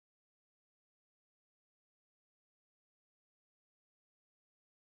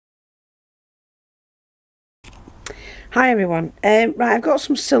Hi everyone. Right, I've got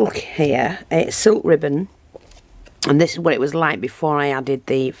some silk here. It's silk ribbon, and this is what it was like before I added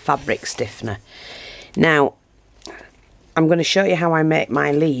the fabric stiffener. Now, I'm going to show you how I make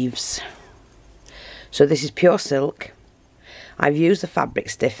my leaves. So this is pure silk. I've used the fabric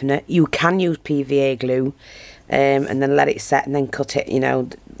stiffener. You can use PVA glue and then let it set and then cut it, you know,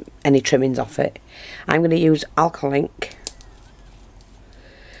 any trimmings off it. I'm going to use alcohol ink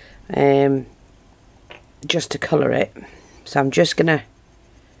just to colour it. So I'm just going to,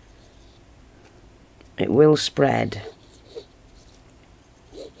 it will spread.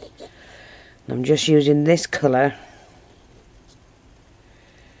 And I'm just using this colour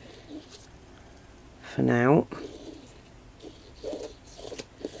for now.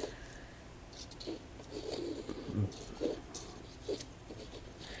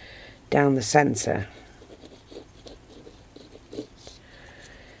 Down the centre.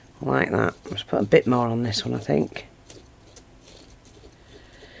 Like that. Let's put a bit more on this one, I think.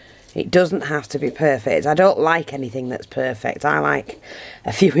 It doesn't have to be perfect. I don't like anything that's perfect. I like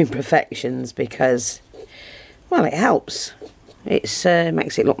a few imperfections because, well, it helps. It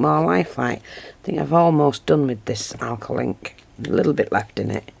makes it look more lifelike. I think I've almost done with this alcohol ink. A little bit left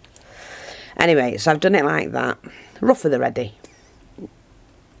in it. Anyway, so I've done it like that. Rougher the ready.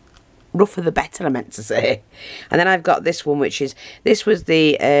 Rougher the better, I meant to say. And then I've got this one, which is, this was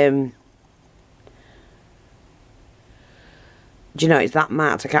the, do you know, it's that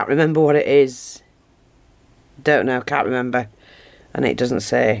matte, I can't remember what it is. Don't know, can't remember. And it doesn't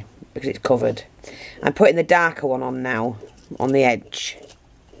say, because it's covered. I'm putting the darker one on now, on the edge.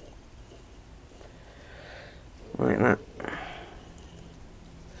 Like that.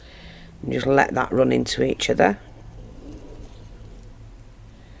 And just let that run into each other.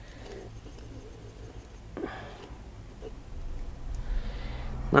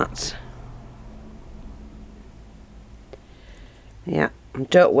 That's, yeah, and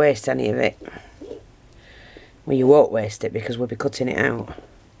don't waste any of it. Well, you won't waste it because we'll be cutting it out.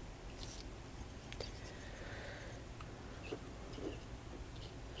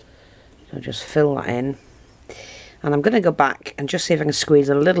 So just fill that in. And I'm going to go back and just see if I can squeeze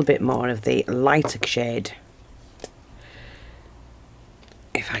a little bit more of the lighter shade.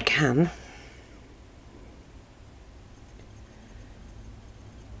 If I can.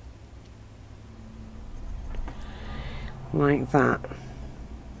 Like that.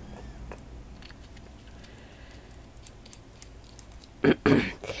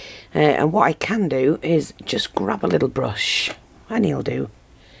 And what I can do is just grab a little brush, any'll do,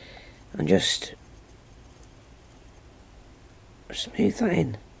 and just smooth that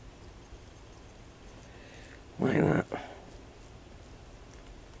in. Like that.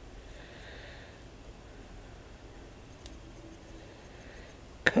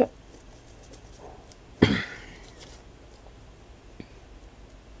 Cut.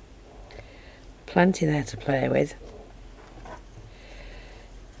 Plenty there to play with.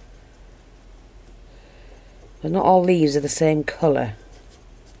 But not all leaves are the same colour.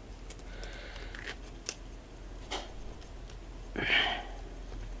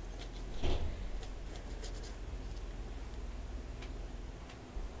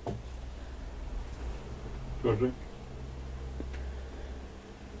 Good.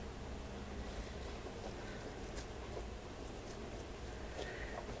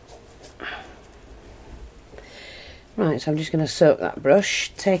 Right, so I'm just going to soak that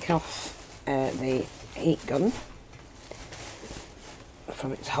brush, take off the heat gun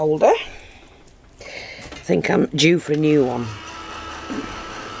from its holder. I think I'm due for a new one.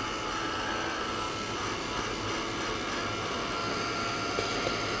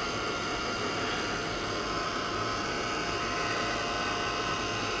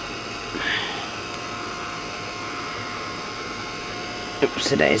 Oops,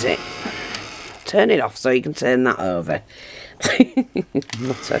 daisy. Turn it off so you can turn that over.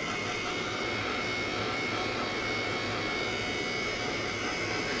 Nutter.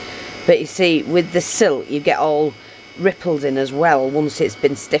 But you see, with the silk, you get all rippled in as well once it's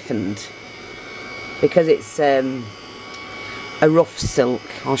been stiffened. Because it's a rough silk.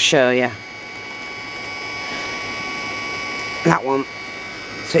 I'll show you. That one.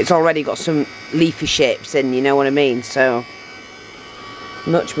 So it's already got some leafy shapes in, you know what I mean? So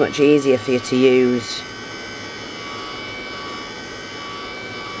much easier for you to use.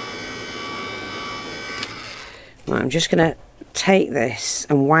 Right, I'm just going to take this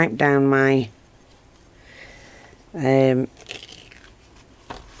and wipe down my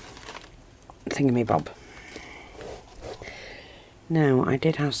thingamabob. Now, I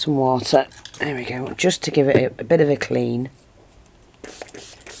did have some water, there we go, just to give it a bit of a clean.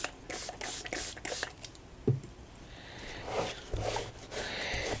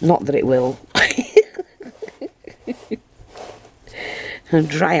 Not that it will. And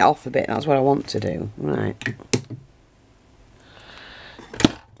dry it off a bit, that's what I want to do. Right.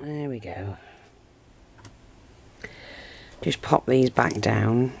 There we go. Just pop these back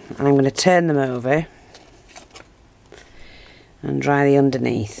down, and I'm going to turn them over and dry the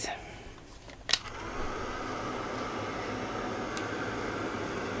underneath.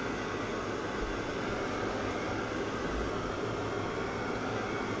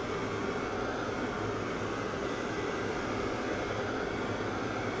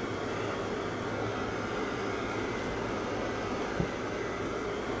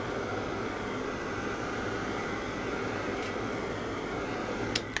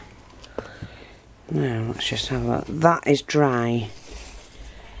 Now let's just have a look. That is dry.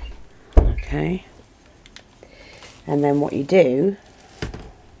 Okay. And then what you do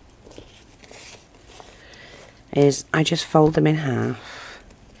is I just fold them in half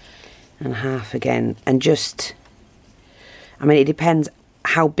and half again, and just, I mean, it depends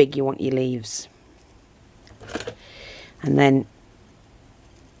how big you want your leaves. And then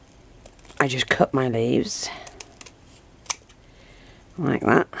I just cut my leaves like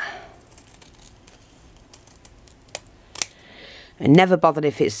that. And never bothered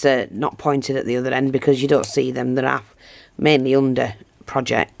if it's not pointed at the other end, because you don't see them. They're mainly under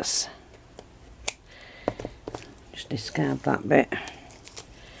projects. Just discard that bit.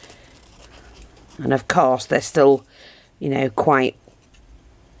 And of course they're still, you know, quite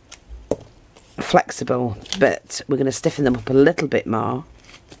flexible, but we're going to stiffen them up a little bit more.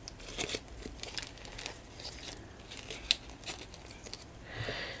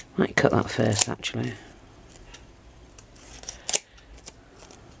 Might cut that first actually.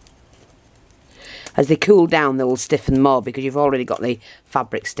 As they cool down, they will stiffen more because you've already got the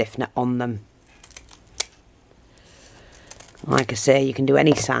fabric stiffener on them. Like I say, you can do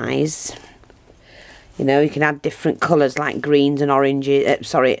any size. You know, you can add different colours like greens and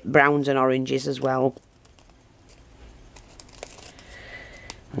oranges, browns and oranges as well.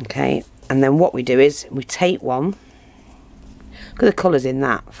 Okay, and then what we do is we take one. Look at the colours in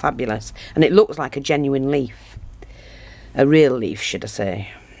that, fabulous. And it looks like a genuine leaf. A real leaf, should I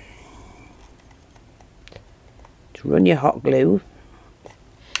say. Run your hot glue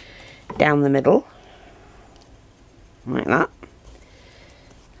down the middle like that.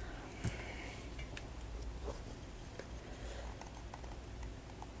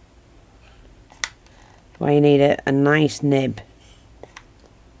 Well, you need a nice nib.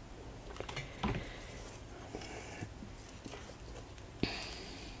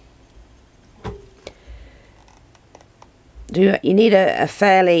 You need a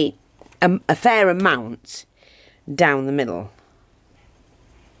fair amount down the middle.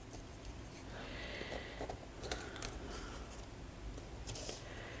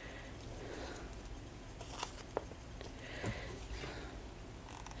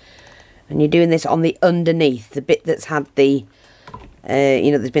 And you're doing this on the underneath, the bit that's had the,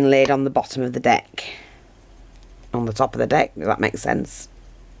 you know, that's been laid on the bottom of the deck. On the top of the deck, if that makes sense.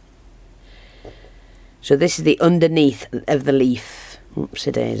 So this is the underneath of the leaf.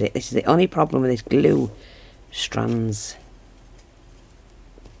 Oopsie daisy. This is the only problem with this glue strands.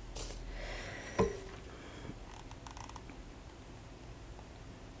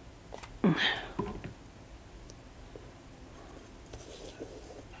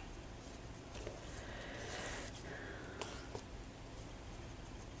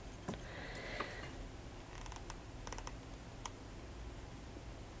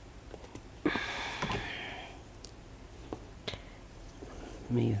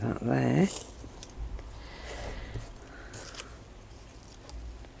 Leave that there.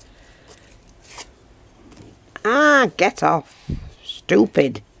 Ah, get off.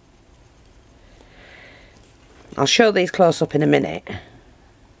 Stupid. I'll show these close up in a minute.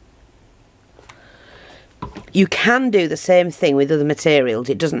 You can do the same thing with other materials.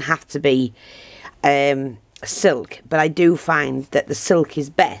 It doesn't have to be silk, but I do find that the silk is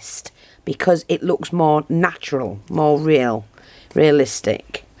best because it looks more natural, more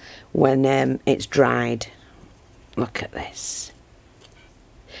realistic when it's dried. Look at this.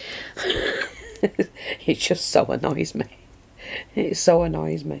 It just so annoys me. It so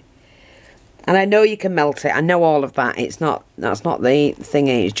annoys me. And I know you can melt it. I know all of that. That's not the thing.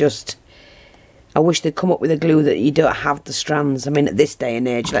 It's just, I wish they'd come up with a glue that you don't have the strands. I mean, at this day and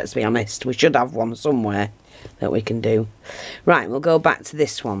age, let's be honest, we should have one somewhere that we can do. Right, we'll go back to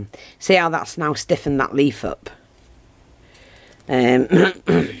this one. See how that's now stiffened that leaf up. I'm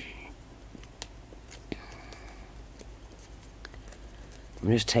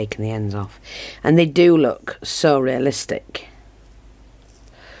just taking the ends off, and they do look so realistic.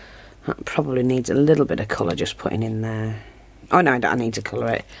 That probably needs a little bit of colour just putting in there. Oh no, I don't need to colour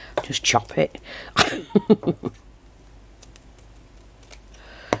it. Just chop it.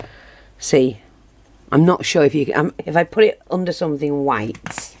 See, I'm not sure if you can, if I put it under something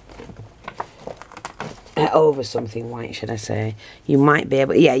white, over something white should I say, you might be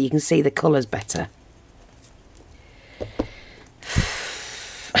able, yeah, you can see the colours better.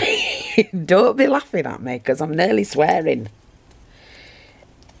 Don't be laughing at me because I'm nearly swearing.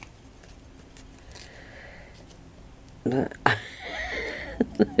 But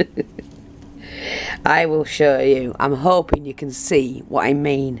I will show you. I'm hoping you can see what I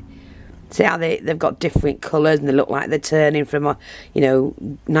mean. See how they've got different colours and they look like they're turning from, you know,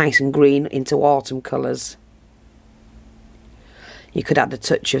 nice and green into autumn colours. You could add a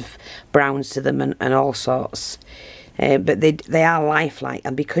touch of browns to them and all sorts. But they are lifelike,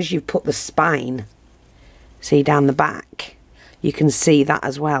 and because you've put the spine, see down the back, you can see that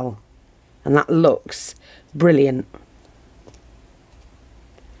as well. And that looks brilliant.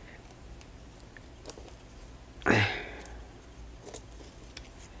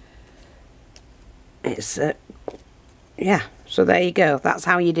 It's yeah, so there you go. That's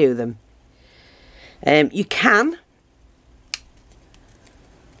how you do them. You can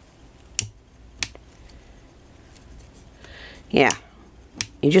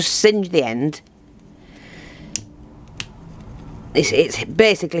you just singe the end. It's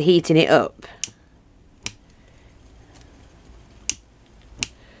basically heating it up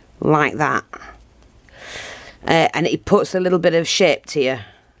like that, and it puts a little bit of shape to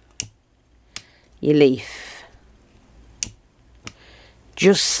your leaf.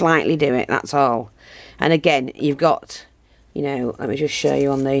 Just slightly do it, that's all. And again, you've got, you know, let me just show you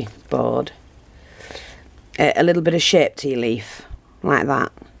on the board, a little bit of shape to your leaf like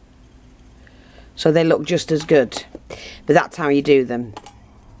that, so they look just as good. But that's how you do them.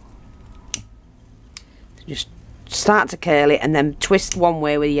 Just start to curl it and then twist one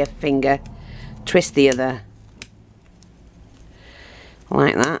way with your finger, twist the other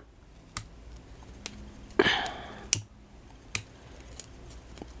like that.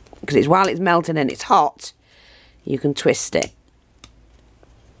 Because it's while it's melting and it's hot, you can twist it.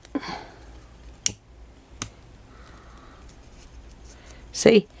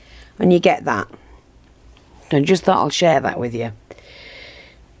 See? And you get that. I just thought I'll share that with you,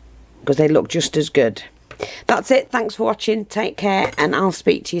 because they look just as good. That's it. Thanks for watching. Take care, and I'll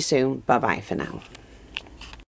speak to you soon. Bye bye for now.